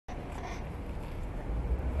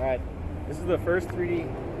All right, this is the first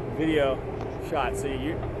 3D video shot. So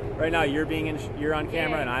right now you're on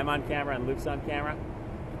camera, and I'm on camera, and Luke's on camera.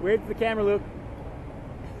 Wave to the camera, Luke.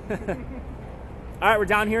 All right, we're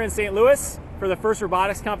down here in St. Louis for the first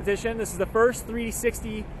robotics competition. This is the first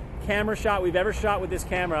 360 camera shot we've ever shot with this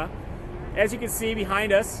camera. As you can see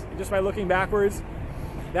behind us, just by looking backwards,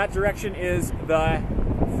 that direction is the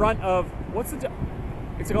front of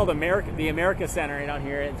it's called the America Center down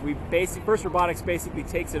here. It's First Robotics basically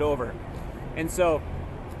takes it over, and so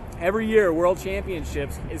every year World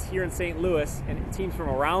Championships is here in St. Louis, and teams from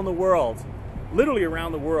around the world, literally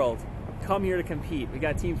around the world, come here to compete. We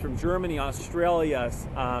got teams from Germany, Australia,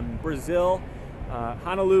 Brazil,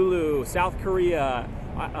 Honolulu, South Korea,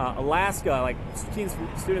 Alaska, like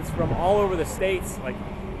students from all over the states. Like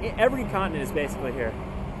every continent is basically here.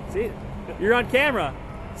 See, you're on camera,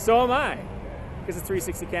 so am I, because it's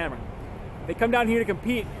 360 camera. They come down here to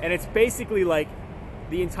compete, and it's basically like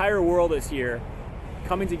the entire world is here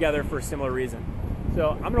coming together for a similar reason. So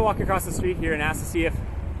I'm gonna walk across the street here and ask to see if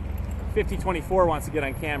 5024 wants to get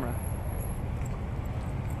on camera.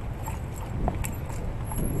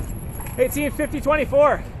 Hey team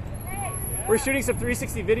 5024, we're shooting some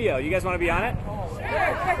 360 video. You guys want to be on it? Sure.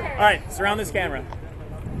 All right, surround this camera.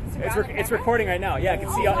 It's recording right now. Yeah, I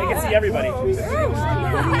can see everybody.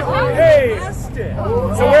 Hey.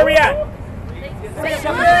 So where are we at?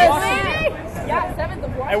 Yeah, 7th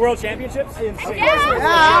of At World Championships?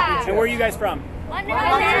 Yeah. And where are you guys from? London.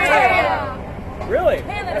 Really?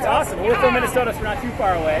 That's awesome. We're from Minnesota, so we're not too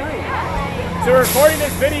far away. So we're recording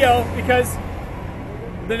this video because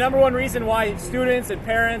the number one reason why students and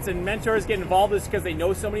parents and mentors get involved is because they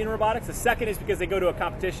know somebody in robotics. The second is because they go to a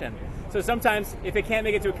competition. So sometimes if they can't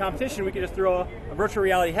make it to a competition, we can just throw a virtual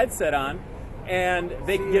reality headset on and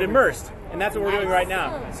they can get immersed. And that's what we're doing right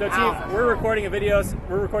now. So team, we're recording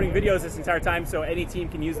videos this entire time, so any team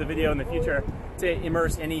can use the video in the future to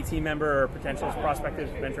immerse any team member or potential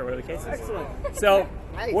prospective mentor, whatever the case is. Excellent. So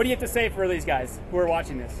what do you have to say for these guys who are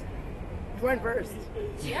watching this? Join first.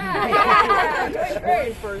 Yeah.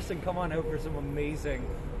 Join first and come on out for some amazing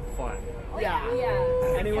fun. Yeah.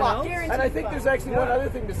 Anyone else? And I think there's actually one other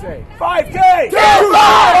thing to say. 5K!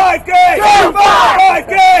 5K! 5K!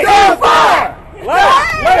 5K!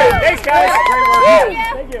 Let it! Thanks guys!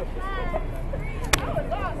 Thank you.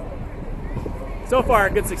 So far,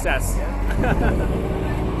 good success.